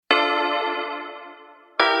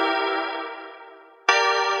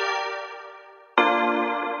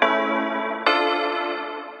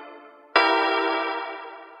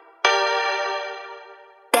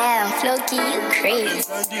Floki, you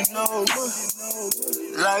crazy.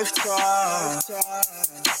 Life try.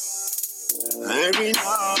 Maybe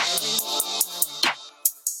not.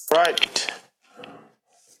 Right.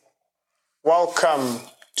 Welcome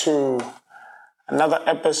to another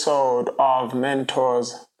episode of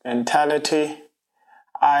Mentors Mentality.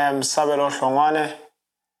 I am Sabelo Hlongwane,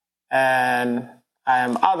 and I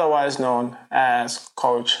am otherwise known as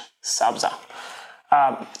Coach Sabza.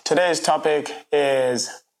 Today's topic is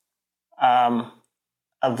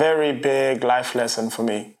a very big life lesson for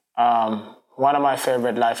me. One of my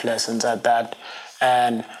favorite life lessons at that,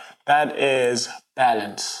 and that is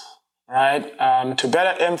balance, right? To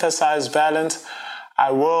better emphasize balance,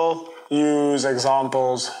 I will use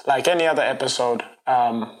examples like any other episode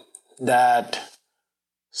that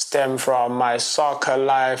stem from my soccer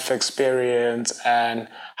life experience and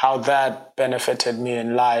how that benefited me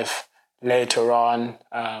in life later on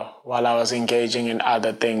while I was engaging in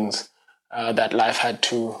other things that life had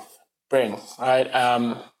to bring, right?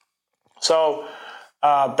 So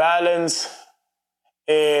balance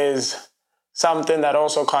is something that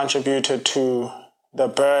also contributed to the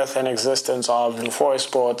birth and existence of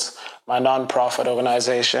LUFOYSports, my non-profit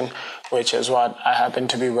organization, which is what I happen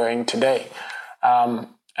to be wearing today.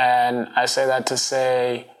 And I say that to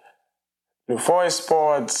say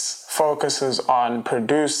LUFOYSports focuses on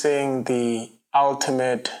producing the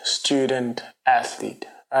ultimate student athlete,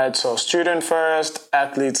 right? So student first,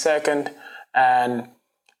 athlete second, and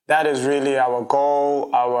that is really our goal.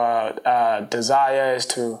 Our desire is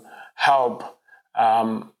to help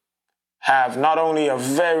have not only a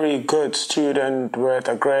very good student with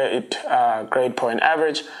a great grade point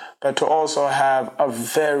average, but to also have a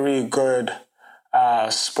very good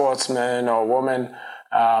sportsman or woman,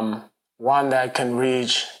 one that can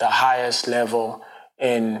reach the highest level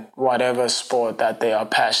in whatever sport that they are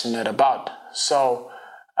passionate about. So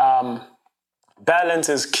balance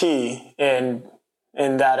is key in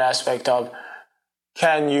that aspect of,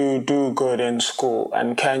 can you do good in school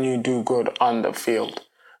and can you do good on the field,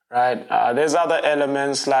 right? There's other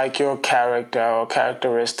elements like your character or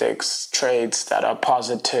characteristics, traits that are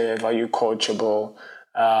positive. Are you coachable?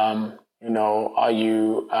 Are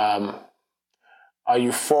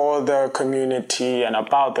you for the community and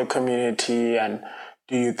about the community? And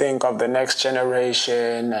do you think of the next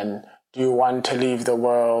generation? And do you want to leave the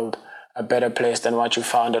world a better place than what you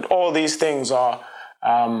found it? All these things are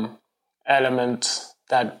elements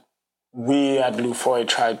that we at LUFOY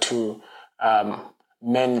try to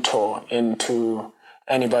mentor into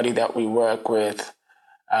anybody that we work with,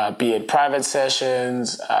 be it private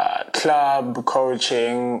sessions, club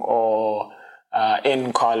coaching, or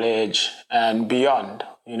in college and beyond,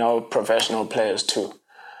 professional players too.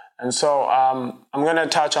 And so I'm going to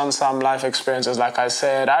touch on some life experiences. Like I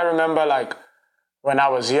said, I remember when I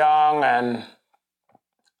was young and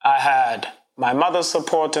I had my mother's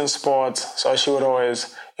support in sports, so she would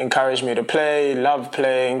always encourage me to play, love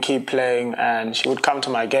playing, keep playing, and she would come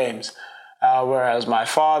to my games. Whereas my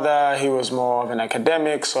father, he was more of an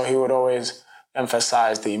academic, so he would always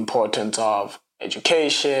emphasize the importance of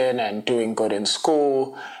education and doing good in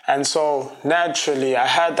school. And so naturally, I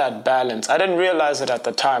had that balance. I didn't realize it at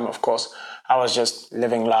the time, of course. I was just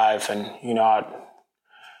living life and, I'd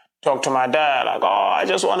talk to my dad like, I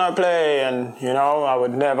just want to play. And, I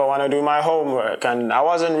would never want to do my homework. And I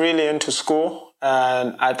wasn't really into school.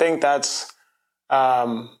 And I think that's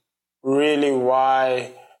really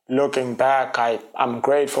why, looking back, I'm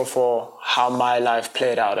grateful for how my life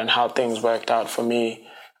played out and how things worked out for me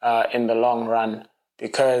in the long run,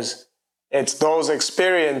 because it's those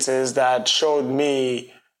experiences that showed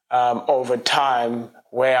me over time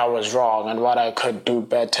where I was wrong and what I could do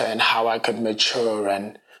better and how I could mature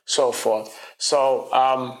and so forth. So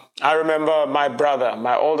I remember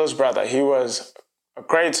my oldest brother, he was a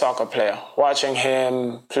great soccer player. Watching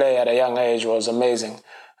him play at a young age was amazing.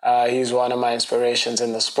 He's one of my inspirations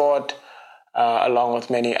in the sport, along with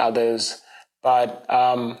many others. But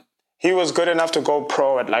he was good enough to go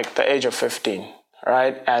pro at the age of 15,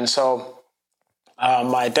 right? And so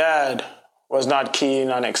my dad was not keen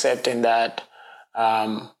on accepting that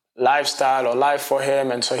lifestyle or life for him.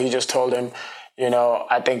 And so he just told him,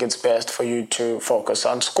 I think it's best for you to focus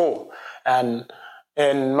on school. And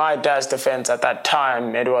in my dad's defense at that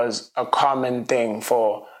time, it was a common thing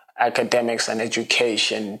for academics and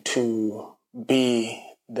education to be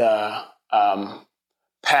the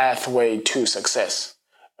pathway to success,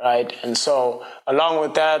 right? And so along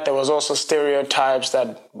with that, there was also stereotypes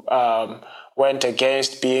that went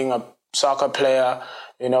against being a soccer player.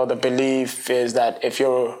 The belief is that if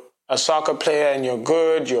you're a soccer player and you're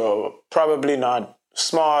good, you're probably not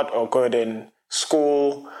smart or good in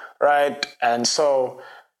school, right? And so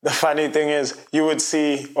the funny thing is, you would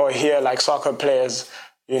see or hear like soccer players,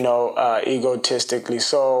 egotistically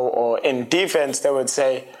so, or in defense, they would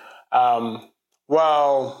say,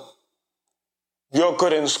 well, you're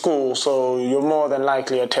good in school, so you're more than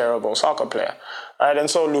likely a terrible soccer player, right? And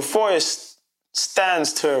so LUFOY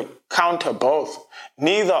stands to counter both.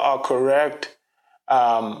 Neither are correct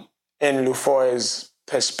in LUFOY's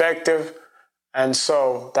perspective, and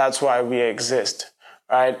so that's why we exist,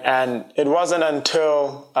 right? And it wasn't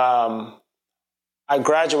until I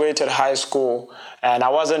graduated high school, and I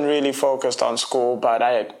wasn't really focused on school, but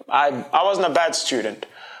I wasn't a bad student.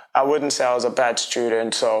 I wouldn't say I was a bad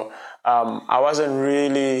student, so I wasn't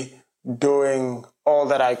really doing all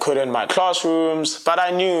that I could in my classrooms, but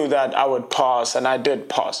I knew that I would pass, and I did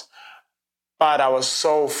pass. But I was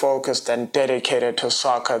so focused and dedicated to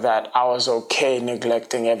soccer that I was okay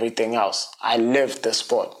neglecting everything else. I lived the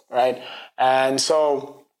sport, right? And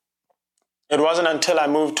so it wasn't until I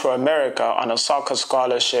moved to America on a soccer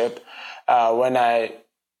scholarship when I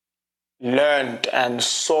learned and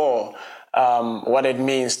saw what it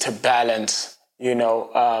means to balance,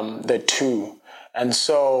 the two. And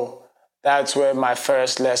so that's where my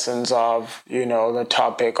first lessons of, the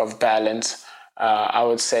topic of balance, I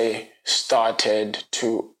would say, started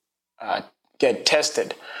to get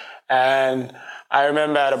tested. And I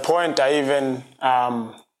remember at a point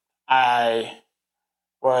I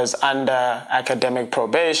was under academic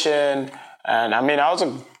probation. And I was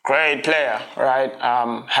a great player, right?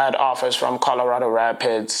 Had offers from Colorado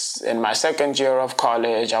Rapids. In my second year of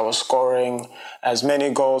college, I was scoring as many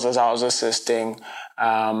goals as I was assisting.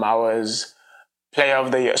 I was player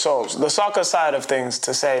of the year. So the soccer side of things,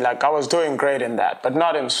 to say, I was doing great in that, but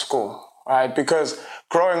not in school, right? Because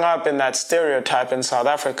growing up in that stereotype in South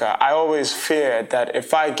Africa, I always feared that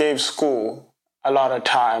if I gave school a lot of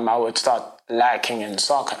time, I would start lacking in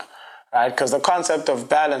soccer, right? Because the concept of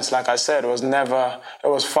balance, like I said, it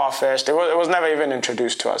was far-fetched. It was never even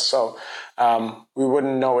introduced to us. So we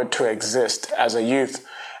wouldn't know it to exist as a youth.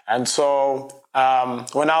 And so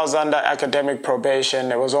when I was under academic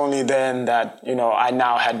probation, it was only then that, I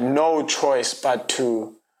now had no choice but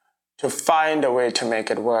to find a way to make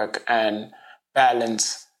it work and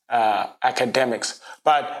balance academics.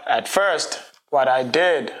 But at first, what I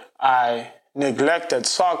did, I neglected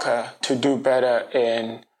soccer to do better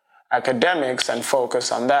in academics and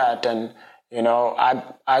focus on that. And,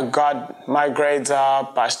 I got my grades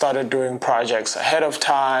up. I started doing projects ahead of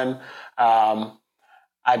time.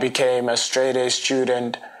 I became a straight A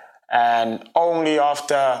student, and only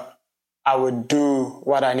after I would do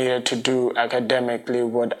what I needed to do academically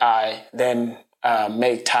would I then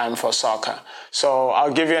make time for soccer. So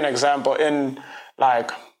I'll give you an example. In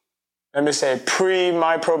let me say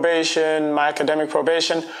my academic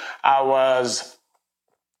probation, I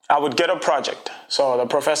would get a project. So the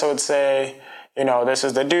professor would say, this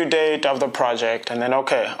is the due date of the project. And then,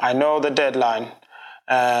 okay, I know the deadline.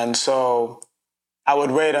 And so I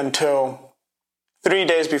would wait until 3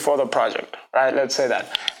 days before the project, right? Let's say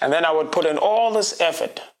that. And then I would put in all this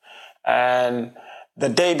effort. And the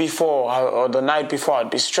day before or the night before,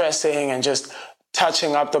 I'd be stressing and just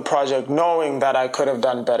touching up the project, knowing that I could have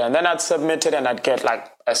done better. And then I'd submit it and I'd get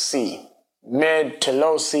a C, mid to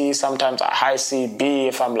low C, sometimes a high C, B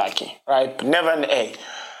if I'm lucky, right? But never an A.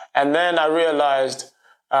 And then I realized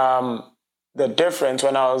the difference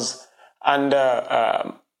when I was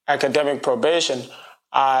under academic probation.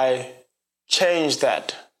 I changed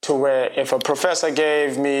that to where if a professor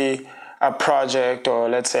gave me a project or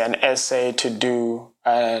let's say an essay to do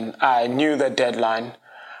and I knew the deadline,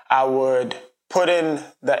 I would put in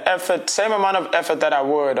the effort, same amount of effort that I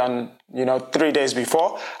would on, 3 days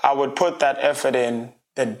before. I would put that effort in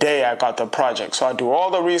the day I got the project. So I'd do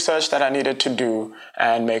all the research that I needed to do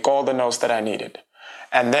and make all the notes that I needed.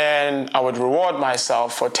 And then I would reward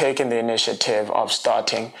myself for taking the initiative of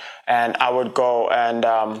starting, and I would go and,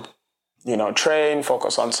 train,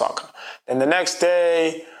 focus on soccer. Then the next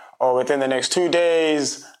day or within the next 2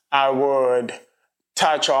 days, I would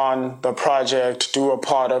touch on the project, do a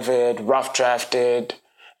part of it, rough draft it,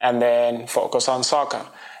 and then focus on soccer.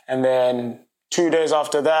 And then 2 days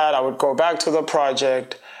after that, I would go back to the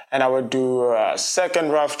project and I would do a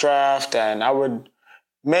second rough draft, and I would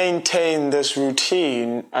maintain this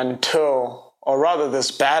routine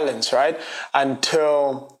this balance, right?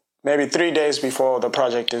 Until maybe 3 days before the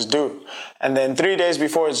project is due. And then 3 days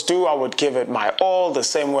before it's due, I would give it my all the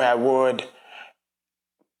same way I would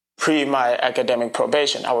my academic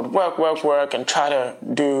probation. I would work, and try to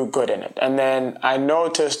do good in it. And then I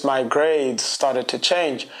noticed my grades started to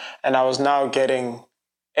change, and I was now getting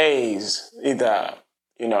A's, either,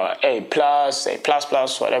 A plus, A plus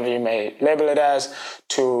plus, whatever you may label it as,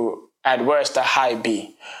 to at worst a high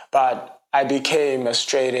B. But I became a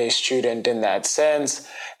straight A student in that sense,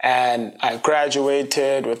 and I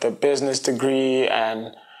graduated with a business degree,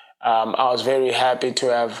 and I was very happy to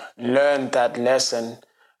have learned that lesson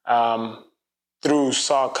through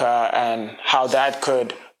soccer and how that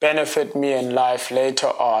could benefit me in life later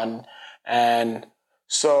on. And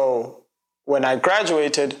so when I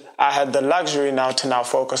graduated, I had the luxury now to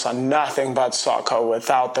focus on nothing but soccer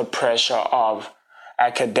without the pressure of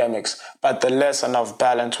academics. But the lesson of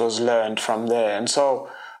balance was learned from there. And so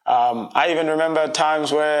I even remember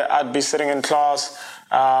times where I'd be sitting in class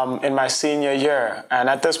in my senior year. And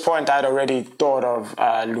at this point, I'd already thought of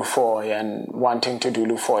LUFOY and wanting to do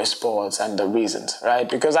LUFOYSports and the reasons, right?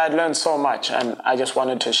 Because I'd learned so much and I just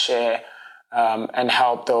wanted to share and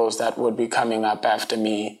help those that would be coming up after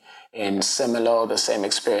me in similar, the same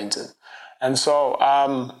experiences. And so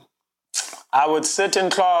I would sit in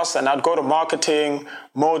class and I'd go to marketing,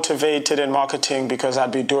 motivated in marketing because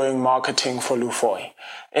I'd be doing marketing for LUFOY,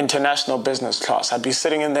 international business class. I'd be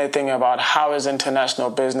sitting in there thinking about how is international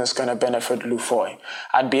business going to benefit LUFOY.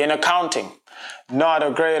 I'd be in accounting, not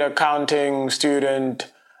a great accounting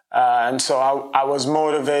student. And so I was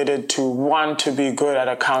motivated to want to be good at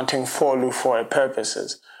accounting for LUFOY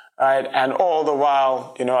purposes. Right. And all the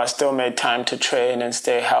while, I still made time to train and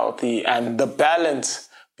stay healthy. And the balance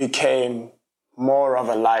became more of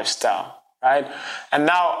a lifestyle. Right. And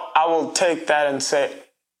now I will take that and say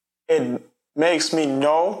it makes me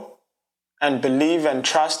know and believe and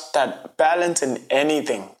trust that balance in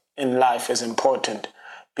anything in life is important,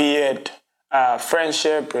 be it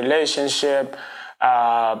friendship, relationship,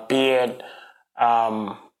 be it,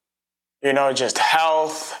 just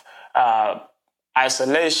health,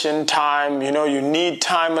 isolation time. You need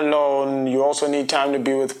time alone. You also need time to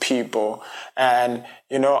be with people. And,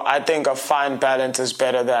 I think a fine balance is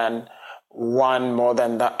better than one more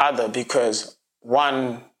than the other, because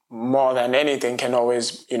one more than anything can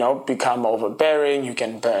always, become overbearing. You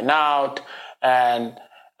can burn out. And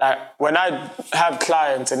when I have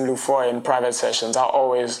clients in LUFOY in private sessions, I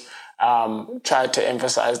always try to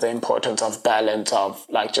emphasize the importance of balance, of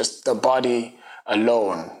just the body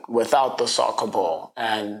alone without the soccer ball,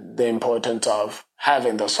 and the importance of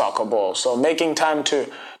having the soccer ball. So making time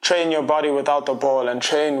to train your body without the ball and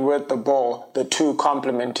train with the ball, the two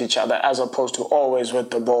complement each other as opposed to always with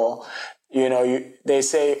the ball. They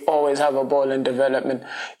say always have a ball in development.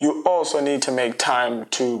 You also need to make time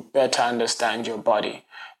to better understand your body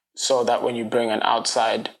so that when you bring an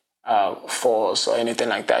outside force or anything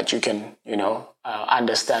like that, you can,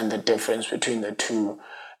 understand the difference between the two.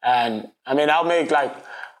 And I'll make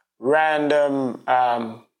random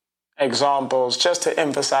examples just to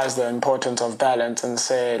emphasize the importance of balance and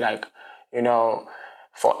say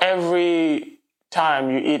for every time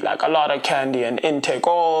you eat a lot of candy and intake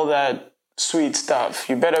all that sweet stuff,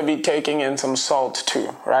 you better be taking in some salt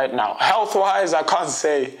too. Right now, health-wise, I can't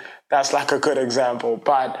say that's a good example,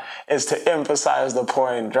 but it's to emphasize the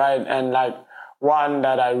point, right? And one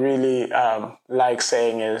that I really like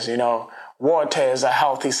saying is, water is a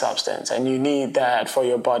healthy substance and you need that for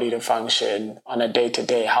your body to function on a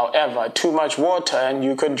day-to-day. However, too much water and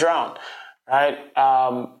you could drown, right?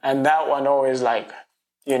 And that one always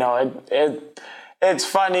it's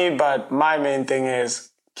funny, but my main thing is,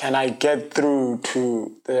 can I get through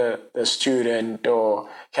to the student, or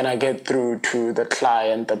can I get through to the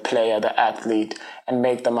client, the player, the athlete, and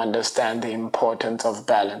make them understand the importance of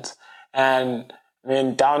balance? And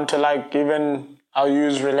down to even, I'll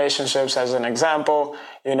use relationships as an example.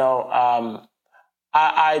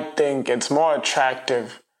 I think it's more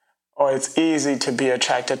attractive, or it's easy to be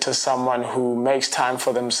attracted to someone who makes time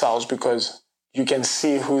for themselves because you can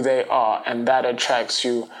see who they are and that attracts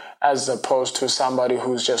you, as opposed to somebody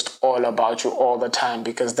who's just all about you all the time,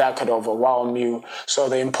 because that could overwhelm you. So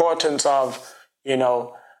the importance of,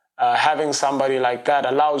 having somebody like that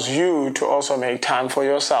allows you to also make time for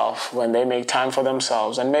yourself when they make time for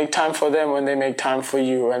themselves, and make time for them when they make time for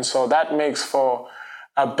you. And so that makes for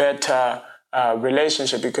a better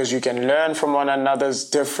relationship, because you can learn from one another's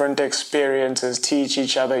different experiences, teach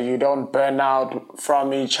each other. You don't burn out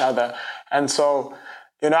from each other. And so,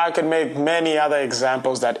 I could make many other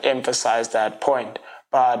examples that emphasize that point.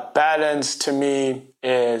 But balance to me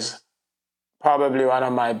is probably one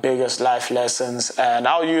of my biggest life lessons. And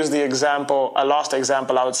I'll use the example, a last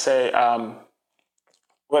example, I would say,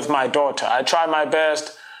 with my daughter. I try my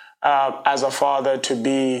best as a father to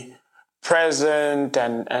be present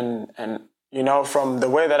and from the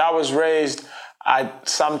way that I was raised, I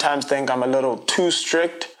sometimes think I'm a little too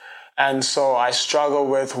strict. And so I struggle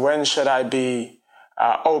with, when should I be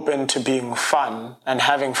open to being fun and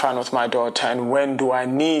having fun with my daughter, and when do I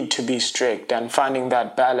need to be strict, and finding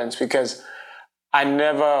that balance, because I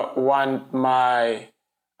never want my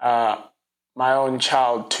own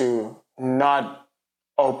child to not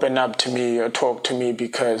open up to me or talk to me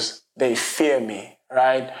because they fear me,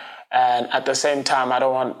 right? And at the same time, I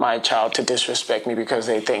don't want my child to disrespect me because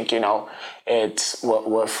they think,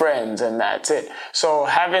 we're friends and that's it. So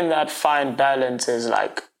having that fine balance is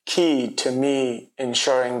like key to me,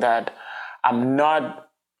 ensuring that I'm not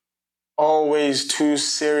always too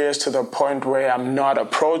serious to the point where I'm not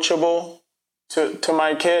approachable to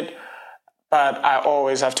my kid, but I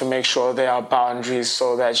always have to make sure there are boundaries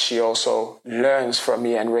so that she also learns from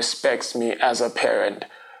me and respects me as a parent,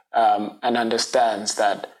 and understands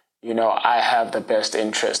that, I have the best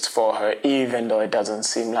interest for her, even though it doesn't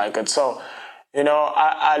seem like it. So,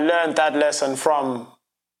 I learned that lesson from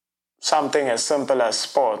something as simple as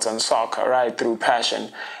sports and soccer, right, through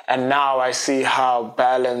passion. And now I see how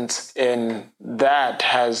balance in that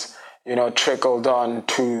has, trickled on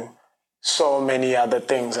to so many other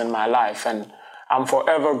things in my life. And I'm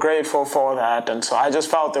forever grateful for that. And so I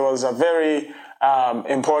just felt it was a very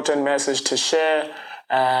important message to share.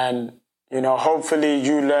 And, hopefully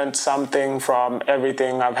you learned something from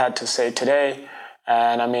everything I've had to say today.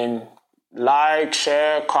 And I mean, like,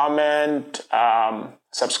 share, comment,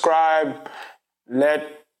 subscribe.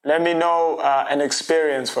 Let me know an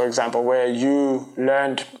experience, for example, where you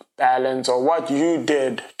learned balance, or what you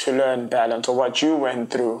did to learn balance, or what you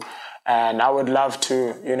went through. And I would love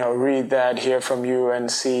to, read that, hear from you, and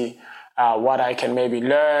see what I can maybe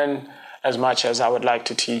learn. As much as I would like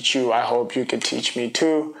to teach you, I hope you could teach me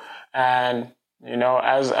too. And,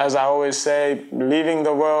 as I always say, leaving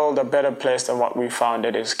the world a better place than what we found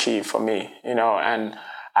it is key for me, and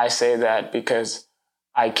I say that because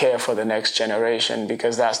I care for the next generation,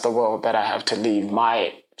 because that's the world that I have to leave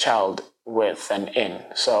my child with and in.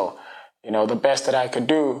 So, the best that I could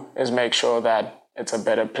do is make sure that it's a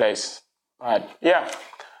better place. But yeah,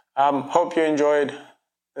 hope you enjoyed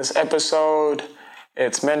this episode.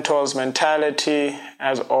 It's Mentors Mentality,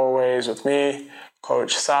 as always, with me,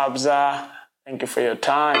 Coach Sabza. Thank you for your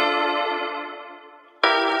time.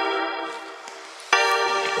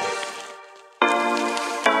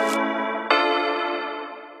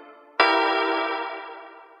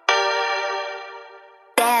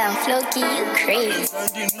 Damn, Floki, you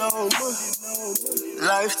crazy.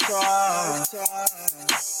 Lifetime.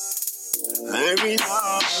 Every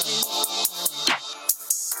night.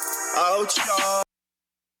 Outside.